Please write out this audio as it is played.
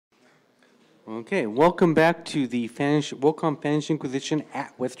Okay, welcome back to the Worldcon Fannish Inquisition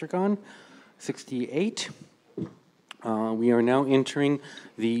at Westercon 68. We are now entering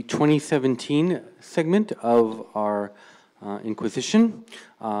the 2017 segment of our Inquisition.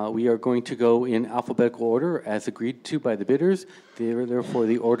 We are going to go in alphabetical order as agreed to by the bidders. Therefore,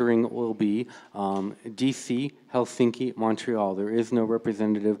 the ordering will be DC, Helsinki, Montreal. There is no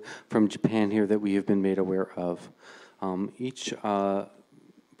representative from Japan here that we have been made aware of. Each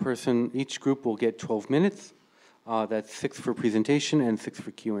group will get 12 minutes. That's 6 for presentation and 6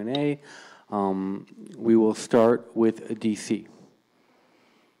 for Q&A. We will start with DC.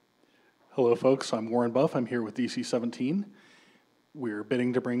 Hello, folks. I'm Warren Buff. I'm here with DC 17. We're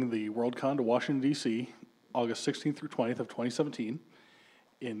bidding to bring the Worldcon to Washington, D.C., August 16th through 20th of 2017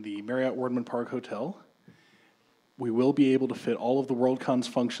 in the Marriott Wardman Park Hotel. We will be able to fit all of the Worldcon's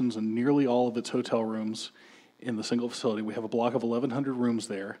functions and nearly all of its hotel rooms in the single facility. We have a block of 1,100 rooms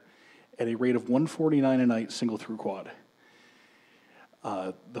there at a rate of $149 a night, single through quad.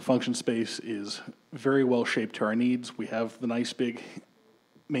 The function space is very well shaped to our needs. We have the nice big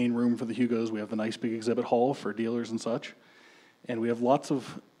main room for the Hugos. We have the nice big exhibit hall for dealers and such. And we have lots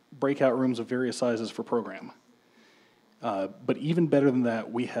of breakout rooms of various sizes for program. But even better than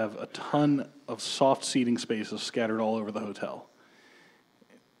that, we have a ton of soft seating spaces scattered all over the hotel.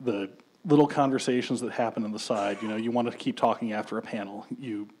 The little conversations that happen on the side, you want to keep talking after a panel.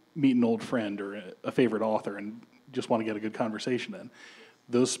 You meet an old friend or a favorite author and just want to get a good conversation in.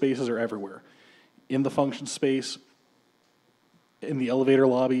 Those spaces are everywhere. In the function space, in the elevator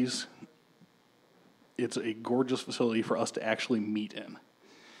lobbies, it's a gorgeous facility for us to actually meet in.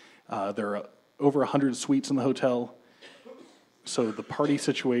 There are over 100 suites in the hotel, so the party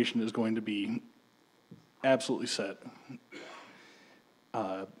situation is going to be absolutely set.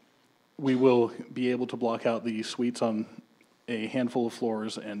 We will be able to block out the suites on a handful of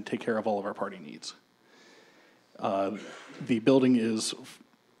floors and take care of all of our party needs. The building is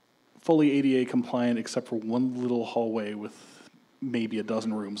fully ADA compliant except for one little hallway with maybe a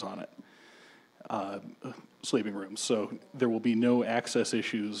dozen rooms on it, sleeping rooms. So there will be no access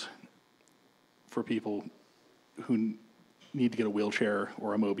issues for people who need to get a wheelchair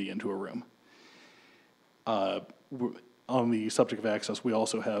or a Mobi into a room. On the subject of access, we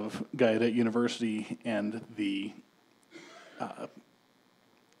also have Gallaudet University and the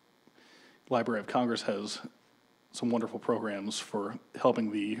Library of Congress has some wonderful programs for helping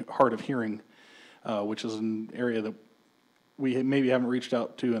the hard of hearing, which is an area that we maybe haven't reached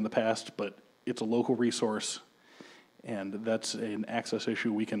out to in the past, but it's a local resource, and that's an access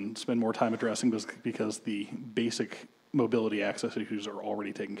issue we can spend more time addressing because the basic mobility access issues are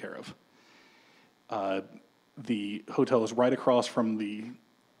already taken care of. The hotel is right across from the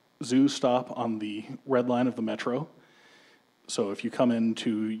zoo stop on the red line of the metro. So if you come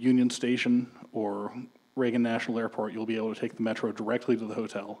into Union Station or Reagan National Airport, you'll be able to take the metro directly to the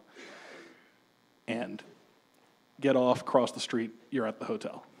hotel and get off, cross the street, you're at the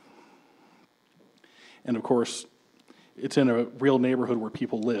hotel. And of course, it's in a real neighborhood where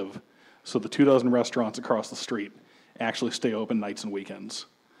people live, so the 24 restaurants across the street actually stay open nights and weekends.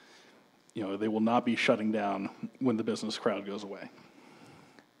 They will not be shutting down when the business crowd goes away.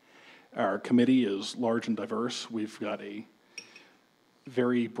 Our committee is large and diverse. We've got a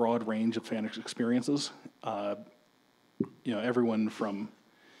very broad range of Fannish experiences. Everyone from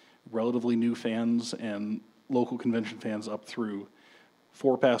relatively new fans and local convention fans up through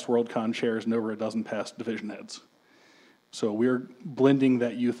 4 past Worldcon chairs and over a dozen past division heads. So we're blending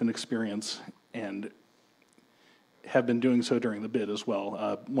that youth and experience and have been doing so during the bid as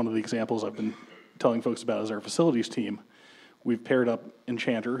well. One of the examples I've been telling folks about is our facilities team. We've paired up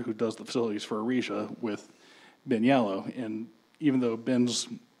Enchanter, who does the facilities for Aresia, with Ben Yallow. And even though Ben's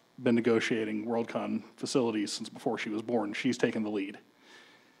been negotiating Worldcon facilities since before she was born, she's taken the lead.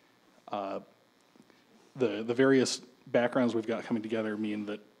 The various backgrounds we've got coming together mean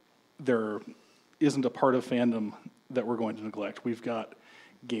that there isn't a part of fandom that we're going to neglect. We've got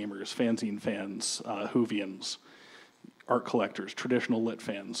gamers, fanzine fans, Whovians, art collectors, traditional lit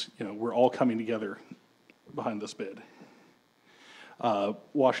fans. We're all coming together behind this bid.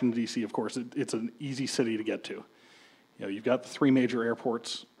 Washington, D.C., of course, it's an easy city to get to. You've got the 3 major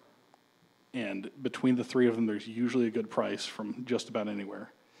airports, and between the 3 of them, there's usually a good price from just about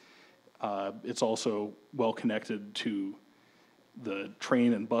anywhere. It's also well connected to the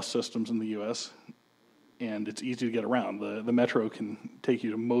train and bus systems in the U.S., and it's easy to get around. The metro can take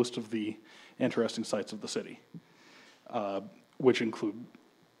you to most of the interesting sites of the city, which include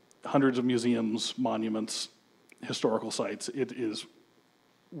hundreds of museums, monuments, historical sites. It is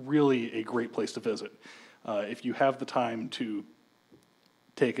really a great place to visit. If you have the time to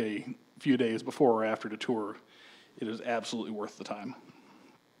take a few days before or after to tour, it is absolutely worth the time.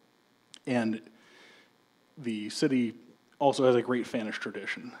 And the city also has a great Fannish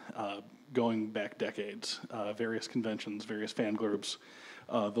tradition, going back decades. Various conventions, various fan groups,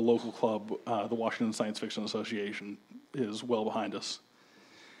 the local club, the Washington Science Fiction Association is well behind us.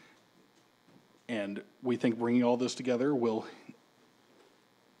 And we think bringing all this together will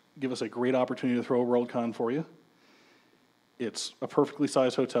give us a great opportunity to throw a Worldcon for you. It's a perfectly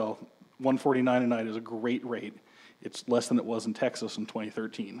sized hotel. $149 a night is a great rate. It's less than it was in Texas in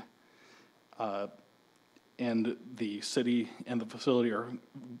 2013. And the city and the facility are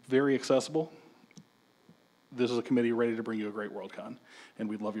very accessible. This is a committee ready to bring you a great Worldcon, and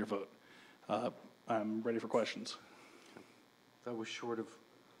we'd love your vote. I'm ready for questions. That was short of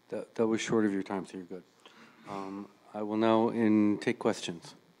that was short of your time, so you're good. I will now take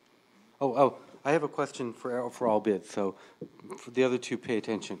questions. Oh, I have a question for all bids. So for the other two, pay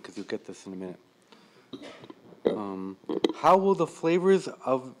attention because you'll get this in a minute. How will the flavors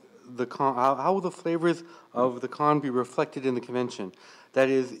of the con? How will the flavors of the con be reflected in the convention? That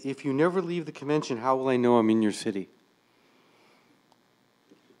is, if you never leave the convention, how will I know I'm in your city?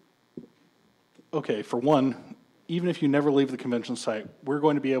 Okay, for one, even if you never leave the convention site, we're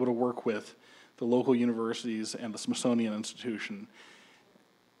going to be able to work with the local universities and the Smithsonian Institution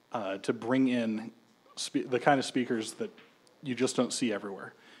to bring in the kind of speakers that you just don't see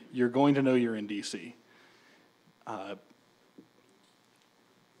everywhere. You're going to know you're in DC.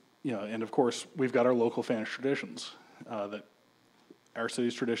 And of course, we've got our local Fannish traditions that our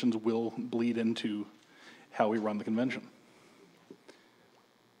city's traditions will bleed into how we run the convention.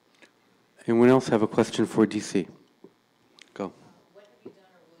 Anyone else have a question for DC? Go. What have you done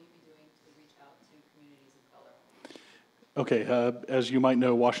or will you be doing to reach out to communities of color? Okay, as you might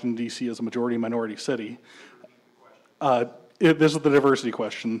know, Washington, D.C. is a majority-minority city. This is the diversity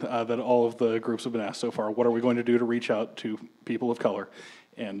question that all of the groups have been asked so far. What are we going to do to reach out to people of color?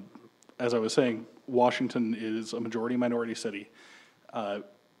 And as I was saying, Washington is a majority-minority city.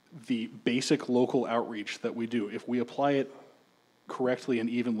 The basic local outreach that we do, if we apply it correctly and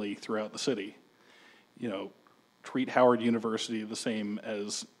evenly throughout the city, treat Howard University the same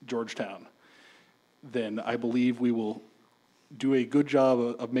as Georgetown, then I believe we will do a good job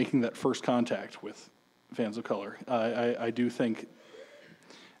of making that first contact with fans of color. I do think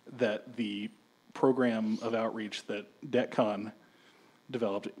that the program of outreach that DECCON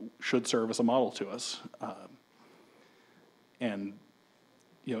developed should serve as a model to us. And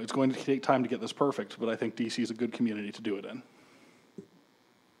it's going to take time to get this perfect, but I think DC is a good community to do it in.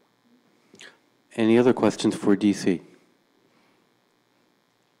 Any other questions for DC?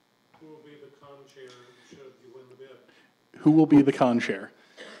 Who will be the con chair should you win the bid? Who will be the con chair?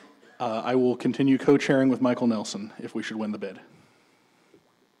 I will continue co-chairing with Michael Nelson if we should win the bid.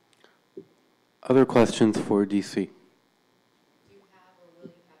 Other questions for DC?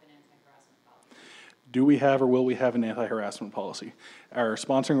 Do we have or will we have an anti-harassment policy? Our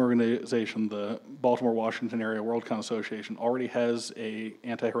sponsoring organization, the Baltimore Washington Area Worldcon Association, already has a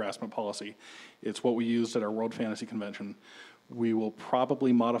anti-harassment policy. It's what we used at our World Fantasy Convention. We will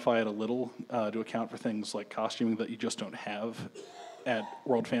probably modify it a little to account for things like costuming that you just don't have at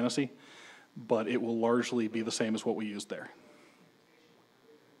World Fantasy, but it will largely be the same as what we used there.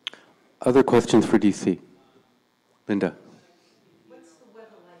 Other questions for DC? Linda.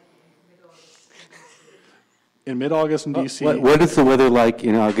 In mid-August in D.C. What is the weather like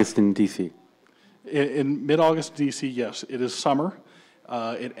in August in D.C.? In mid-August in D.C., yes, it is summer.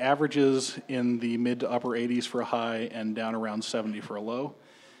 It averages in the mid to upper 80s for a high and down around 70 for a low.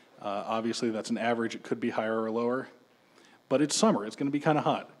 Obviously, that's an average. It could be higher or lower. But it's summer. It's going to be kind of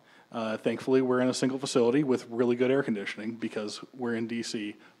hot. Thankfully, we're in a single facility with really good air conditioning because we're in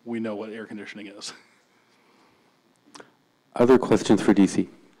D.C. We know what air conditioning is. Other questions for DC?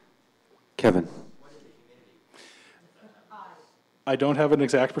 Kevin. I don't have an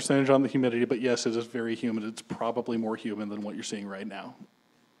exact percentage on the humidity, but yes, it is very humid. It's probably more humid than what you're seeing right now.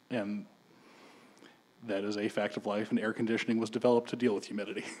 And that is a fact of life, and air conditioning was developed to deal with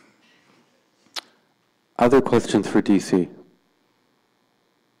humidity. Other questions for DC?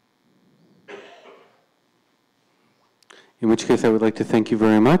 In which case, I would like to thank you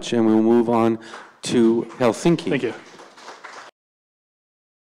very much, and we'll move on to Helsinki. Thank you.